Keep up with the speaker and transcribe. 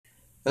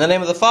In the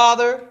name of the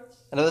Father,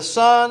 and of the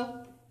Son,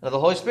 and of the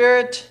Holy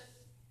Spirit.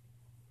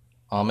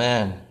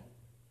 Amen.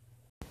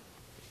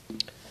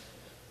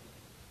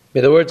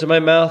 May the words of my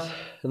mouth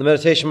and the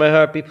meditation of my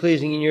heart be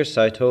pleasing in your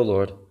sight, O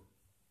Lord.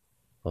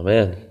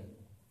 Amen.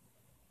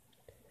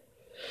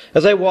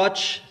 As I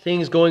watch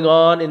things going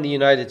on in the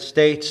United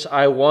States,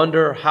 I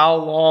wonder how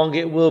long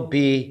it will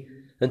be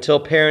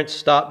until parents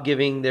stop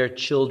giving their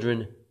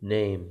children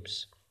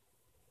names.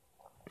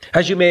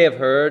 As you may have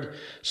heard,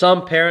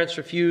 some parents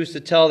refuse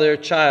to tell their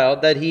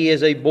child that he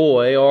is a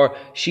boy or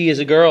she is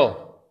a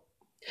girl.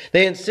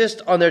 They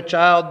insist on their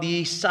child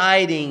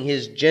deciding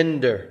his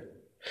gender.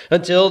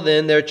 Until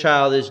then, their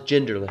child is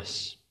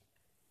genderless.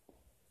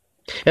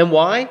 And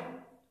why?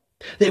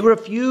 They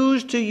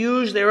refuse to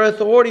use their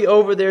authority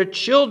over their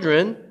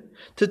children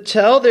to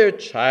tell their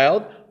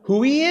child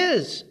who he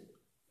is.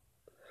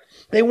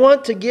 They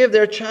want to give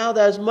their child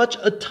as much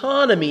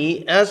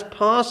autonomy as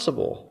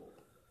possible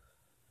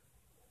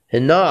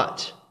and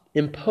not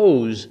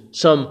impose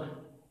something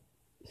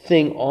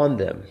on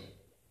them.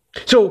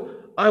 So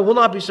I will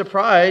not be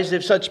surprised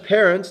if such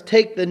parents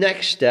take the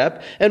next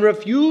step and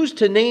refuse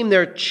to name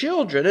their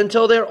children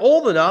until they're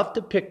old enough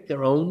to pick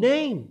their own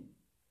name.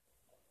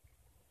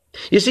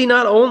 You see,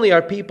 not only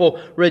are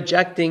people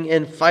rejecting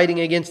and fighting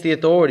against the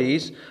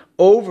authorities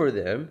over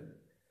them,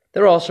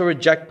 they're also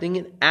rejecting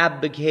and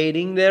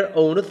abdicating their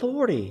own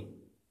authority.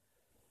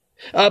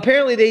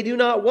 Apparently, they do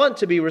not want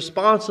to be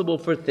responsible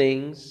for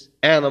things,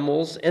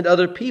 animals, and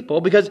other people,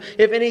 because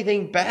if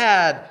anything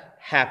bad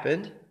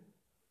happened,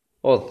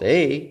 well,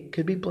 they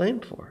could be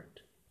blamed for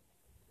it.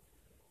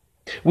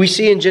 We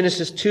see in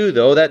Genesis 2,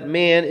 though, that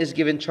man is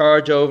given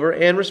charge over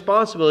and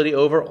responsibility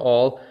over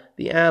all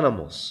the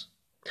animals.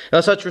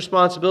 Now, such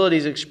responsibility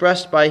is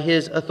expressed by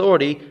his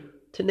authority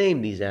to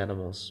name these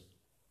animals.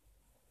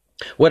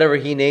 Whatever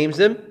he names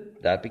them,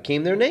 that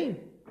became their name.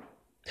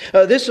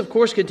 This, of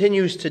course,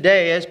 continues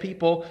today as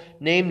people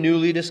name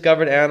newly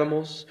discovered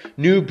animals,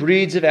 new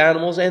breeds of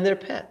animals, and their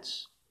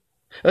pets.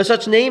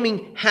 Such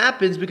naming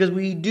happens because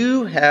we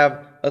do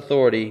have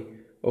authority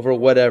over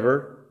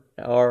whatever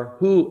or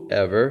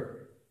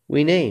whoever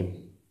we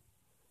name.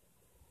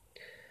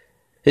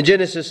 In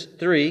Genesis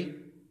 3,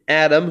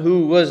 Adam,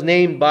 who was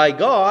named by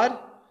God,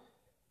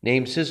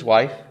 names his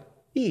wife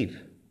Eve.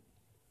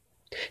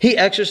 He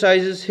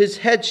exercises his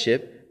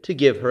headship to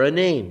give her a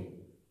name.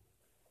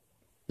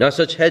 Now,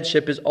 such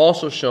headship is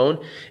also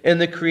shown in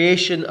the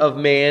creation of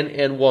man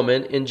and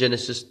woman in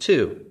Genesis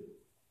 2.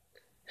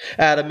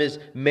 Adam is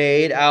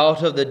made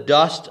out of the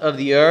dust of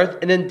the earth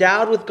and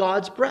endowed with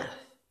God's breath.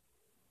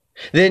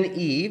 Then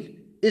Eve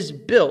is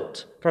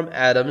built from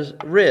Adam's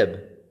rib.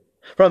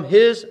 From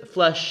his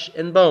flesh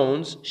and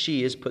bones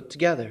she is put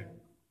together.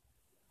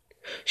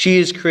 She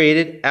is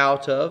created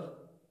out of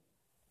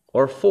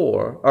or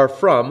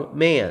from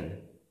man.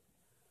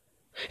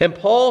 And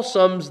Paul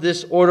sums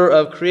this order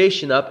of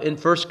creation up in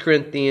 1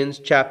 Corinthians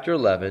chapter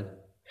 11,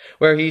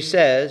 where he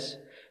says,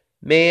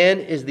 "Man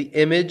is the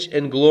image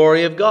and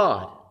glory of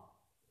God,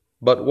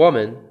 but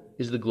woman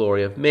is the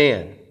glory of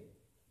man.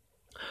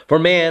 For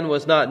man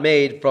was not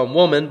made from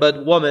woman,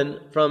 but woman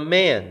from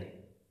man.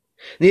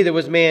 Neither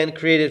was man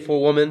created for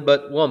woman,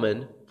 but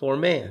woman for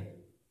man."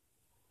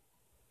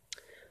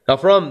 Now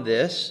from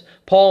this,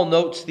 Paul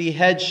notes the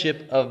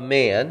headship of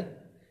man,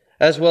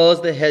 as well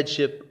as the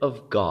headship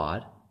of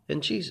God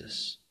and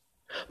Jesus.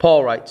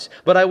 Paul writes,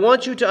 "But I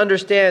want you to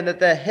understand that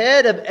the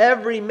head of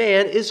every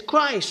man is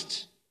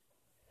Christ.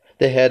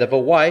 The head of a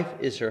wife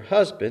is her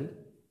husband,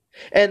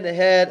 and the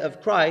head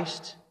of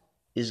Christ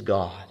is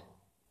God."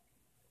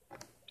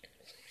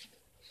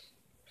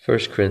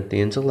 1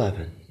 Corinthians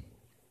 11.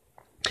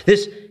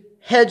 This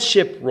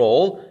headship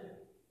role,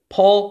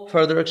 Paul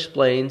further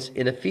explains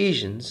in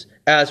Ephesians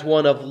as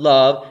one of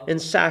love and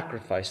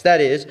sacrifice.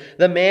 That is,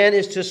 the man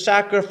is to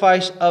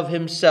sacrifice of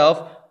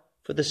himself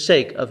for the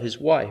sake of his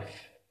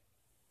wife.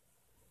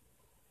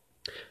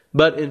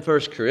 But in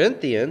 1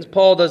 Corinthians,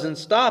 Paul doesn't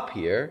stop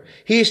here.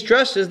 He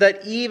stresses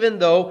that even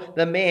though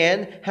the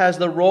man has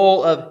the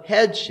role of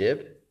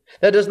headship,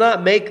 that does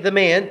not make the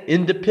man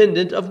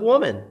independent of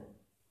woman.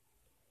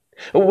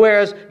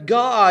 Whereas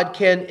God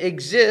can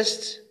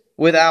exist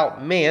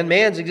without man,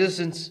 man's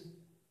existence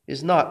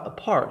is not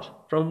apart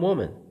from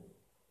woman.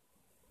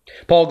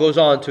 Paul goes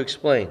on to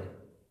explain,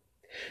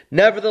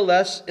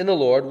 "Nevertheless, in the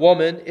Lord,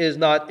 woman is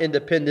not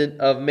independent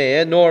of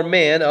man, nor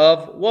man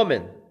of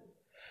woman.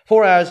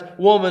 For as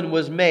woman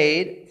was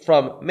made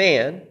from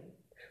man,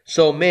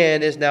 so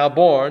man is now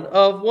born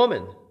of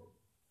woman.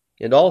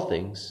 And all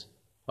things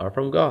are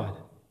from God."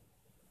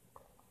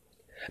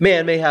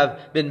 Man may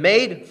have been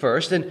made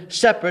first and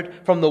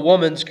separate from the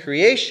woman's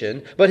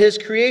creation, but his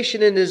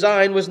creation and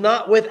design was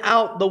not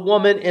without the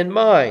woman in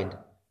mind,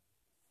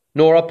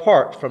 nor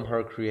apart from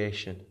her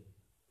creation.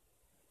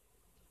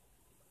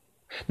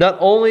 Not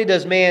only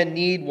does man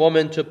need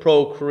woman to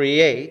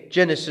procreate,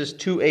 Genesis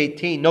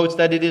 2:18 notes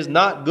that it is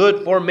not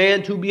good for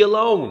man to be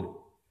alone.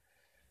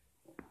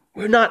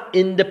 We're not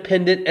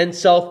independent and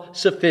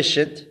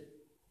self-sufficient.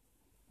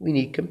 We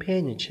need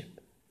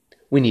companionship.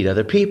 We need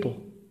other people.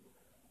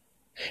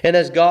 And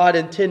as God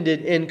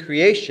intended in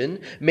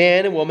creation,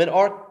 man and woman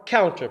are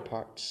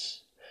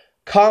counterparts,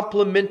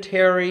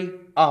 complementary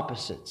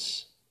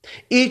opposites,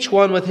 each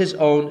one with his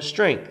own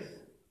strength.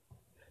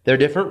 Their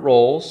different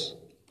roles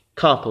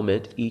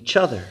complement each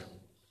other.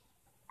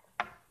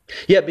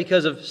 Yet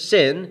because of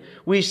sin,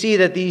 we see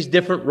that these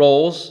different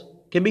roles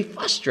can be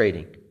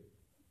frustrating.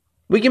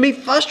 We can be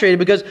frustrated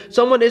because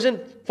someone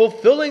isn't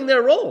fulfilling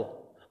their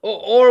role.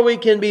 Or we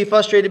can be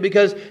frustrated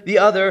because the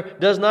other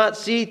does not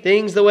see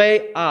things the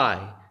way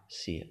I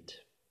see it.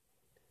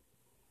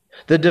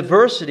 The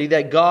diversity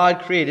that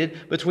God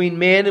created between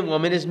man and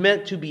woman is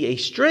meant to be a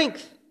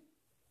strength,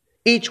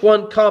 each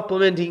one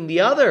complementing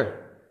the other.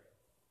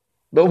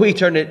 But we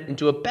turn it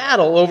into a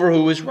battle over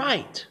who is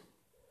right.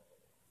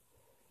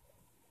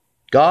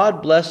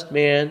 God blessed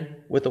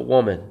man with a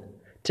woman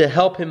to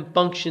help him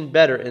function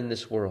better in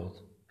this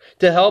world,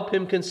 to help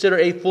him consider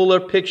a fuller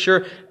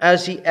picture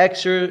as he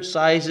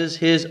exercises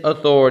his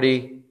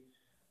authority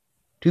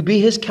to be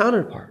his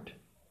counterpart.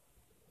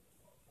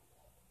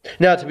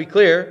 Now, to be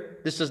clear,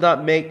 this does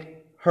not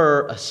make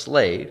her a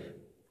slave.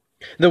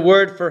 The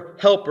word for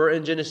helper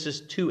in Genesis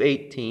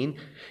 2:18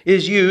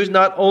 is used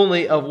not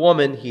only of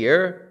woman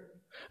here,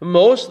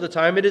 most of the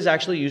time it is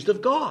actually used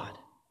of God.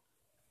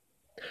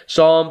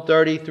 Psalm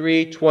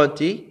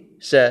 33:20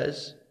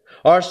 says,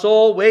 "Our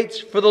soul waits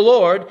for the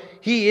Lord.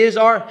 He is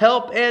our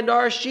help and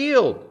our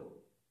shield."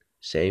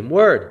 Same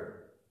word.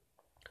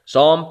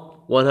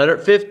 Psalm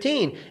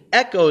 115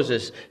 echoes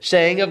this,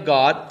 saying of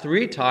God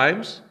 3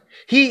 times,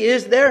 He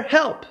is their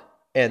help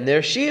and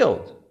their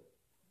shield.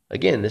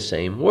 Again, the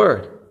same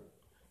word.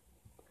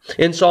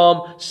 In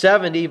Psalm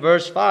 70,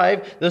 verse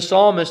 5, the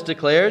psalmist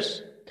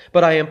declares,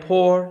 "But I am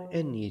poor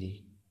and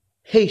needy.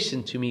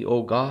 Hasten to me,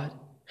 O God.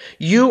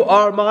 You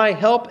are my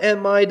help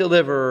and my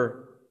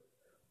deliverer.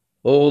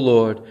 O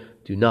Lord,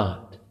 do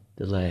not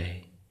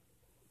delay."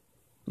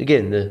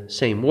 Again, the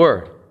same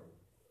word.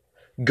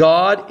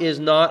 God is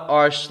not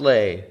our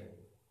slave,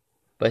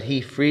 but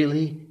He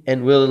freely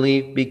and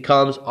willingly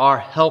becomes our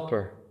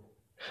helper,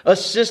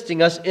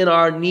 assisting us in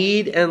our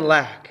need and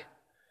lack.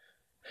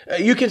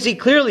 You can see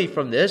clearly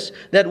from this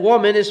that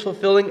woman is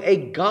fulfilling a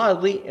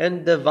godly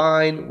and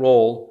divine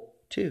role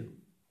too.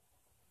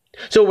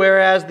 So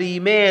whereas the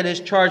man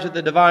is charged with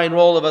the divine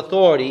role of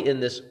authority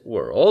in this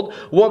world,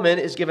 woman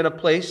is given a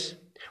place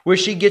where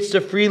she gets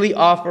to freely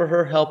offer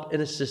her help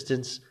and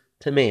assistance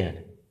to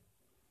man.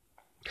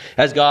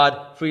 As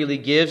God freely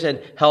gives and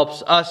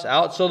helps us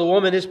out, so the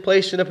woman is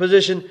placed in a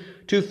position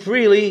to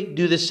freely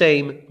do the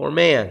same for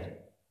man.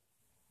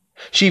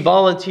 She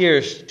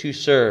volunteers to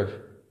serve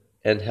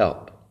and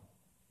help.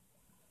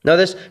 Now,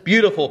 this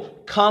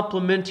beautiful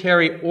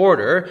complementary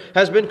order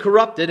has been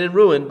corrupted and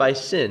ruined by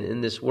sin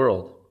in this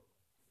world.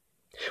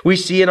 We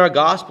see in our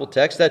gospel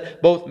text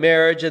that both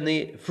marriage and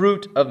the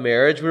fruit of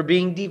marriage were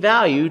being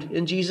devalued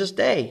in Jesus'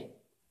 day.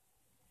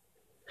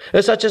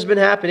 And such has been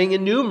happening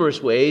in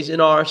numerous ways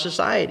in our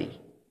society.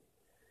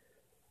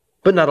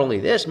 But not only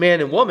this, man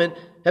and woman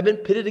have been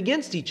pitted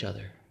against each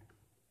other.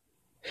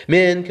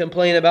 Men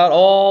complain about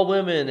all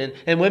women,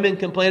 and women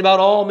complain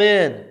about all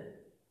men.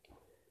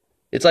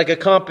 It's like a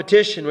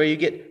competition where you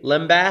get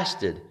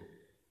lambasted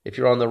if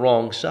you're on the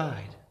wrong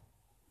side.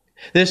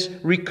 This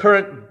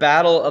recurrent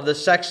battle of the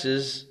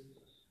sexes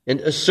and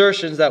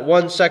assertions that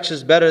one sex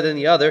is better than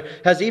the other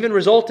has even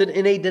resulted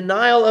in a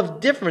denial of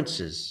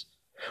differences,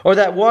 or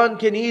that one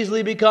can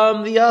easily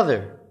become the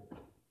other.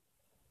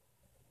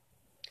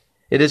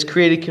 It has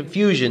created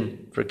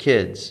confusion for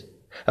kids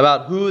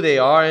about who they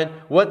are and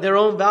what their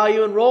own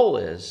value and role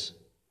is.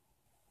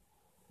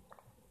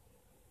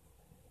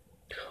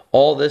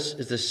 All this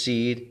is the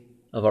seed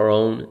of our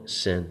own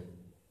sin.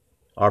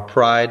 Our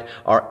pride,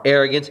 our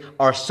arrogance,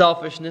 our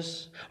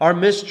selfishness, our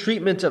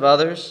mistreatment of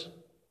others.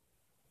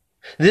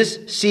 This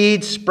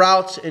seed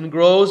sprouts and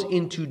grows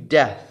into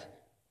death.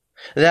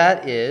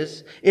 That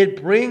is,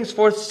 it brings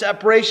forth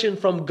separation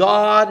from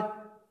God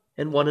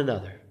and one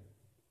another.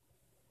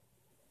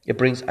 It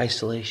brings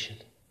isolation.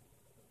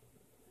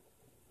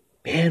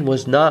 Man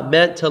was not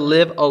meant to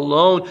live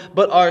alone,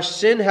 but our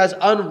sin has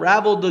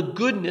unraveled the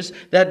goodness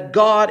that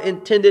God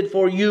intended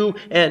for you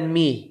and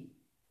me.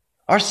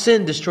 Our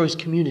sin destroys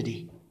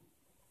community.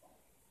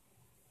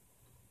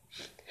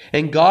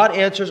 And God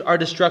answers our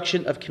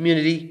destruction of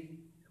community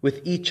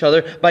with each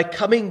other by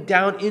coming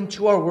down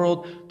into our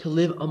world to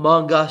live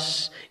among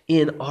us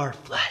in our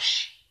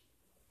flesh.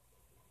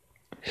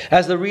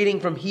 As the reading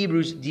from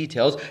Hebrews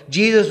details,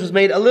 Jesus was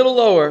made a little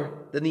lower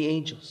than the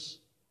angels,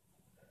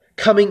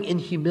 coming in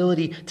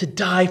humility to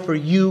die for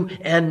you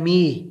and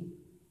me.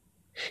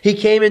 He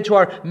came into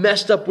our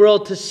messed up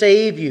world to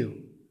save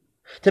you,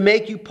 to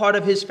make you part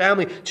of His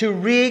family, to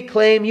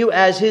reclaim you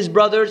as His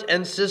brothers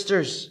and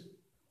sisters.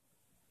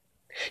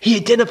 He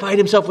identified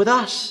Himself with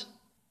us.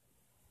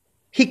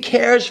 He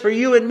cares for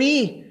you and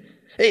me.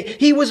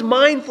 He was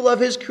mindful of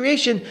His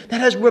creation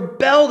that has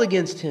rebelled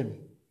against Him.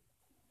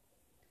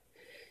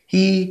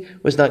 He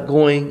was not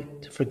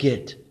going to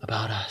forget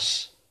about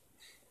us.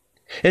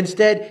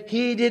 Instead,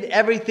 He did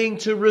everything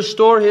to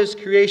restore His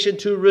creation,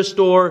 to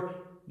restore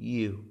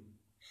you.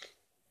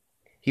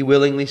 He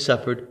willingly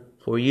suffered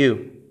for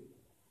you.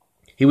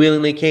 He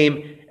willingly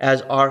came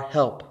as our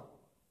help.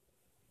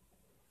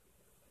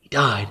 He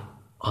died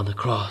on the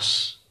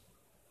cross.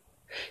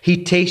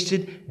 He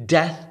tasted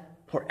death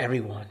for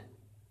everyone.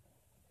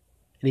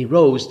 And he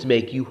rose to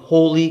make you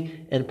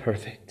holy and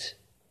perfect.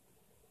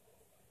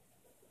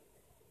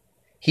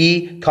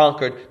 He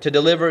conquered to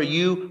deliver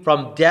you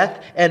from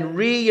death and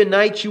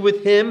reunite you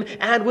with him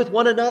and with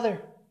one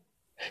another.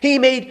 He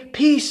made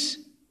peace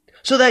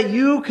so that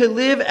you could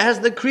live as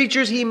the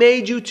creatures he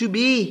made you to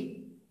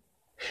be.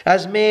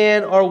 As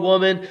man or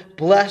woman,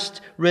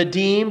 blessed,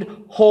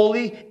 redeemed,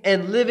 holy,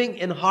 and living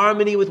in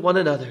harmony with one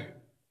another.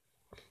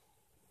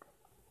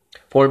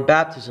 For in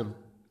baptism,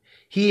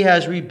 he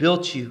has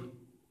rebuilt you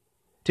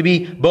to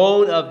be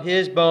bone of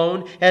his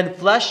bone and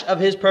flesh of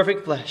his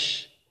perfect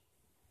flesh.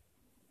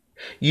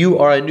 You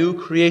are a new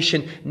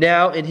creation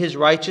now in his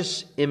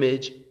righteous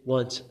image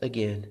once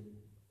again.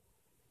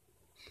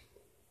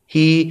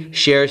 He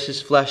shares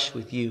his flesh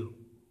with you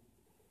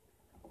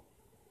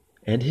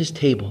and his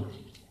table.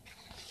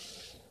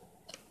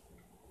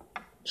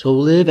 So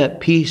live at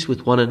peace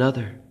with one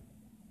another.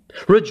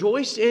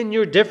 Rejoice in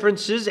your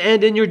differences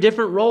and in your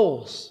different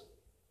roles.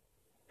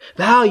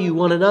 Value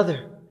one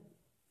another.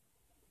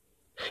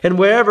 And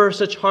wherever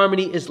such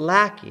harmony is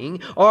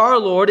lacking, our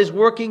Lord is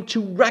working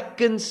to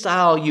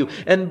reconcile you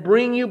and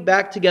bring you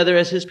back together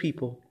as his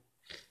people.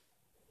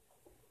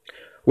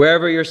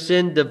 Wherever your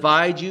sin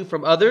divides you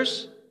from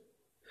others,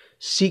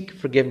 seek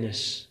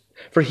forgiveness,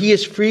 for he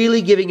is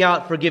freely giving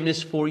out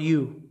forgiveness for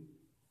you.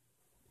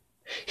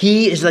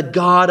 He is the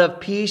God of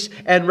peace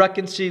and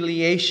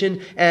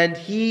reconciliation, and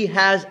he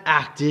has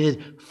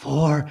acted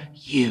for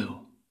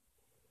you.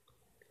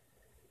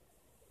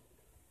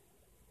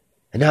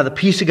 And now the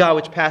peace of God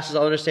which passes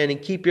all understanding,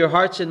 keep your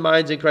hearts and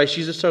minds in Christ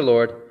Jesus our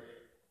Lord.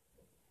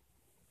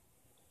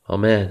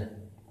 Amen.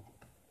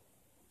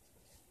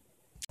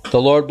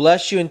 The Lord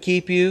bless you and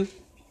keep you.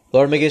 The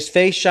Lord make his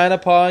face shine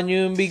upon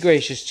you and be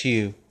gracious to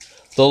you.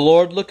 The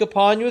Lord look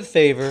upon you with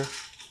favor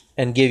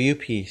and give you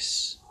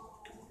peace.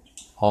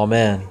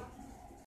 Amen.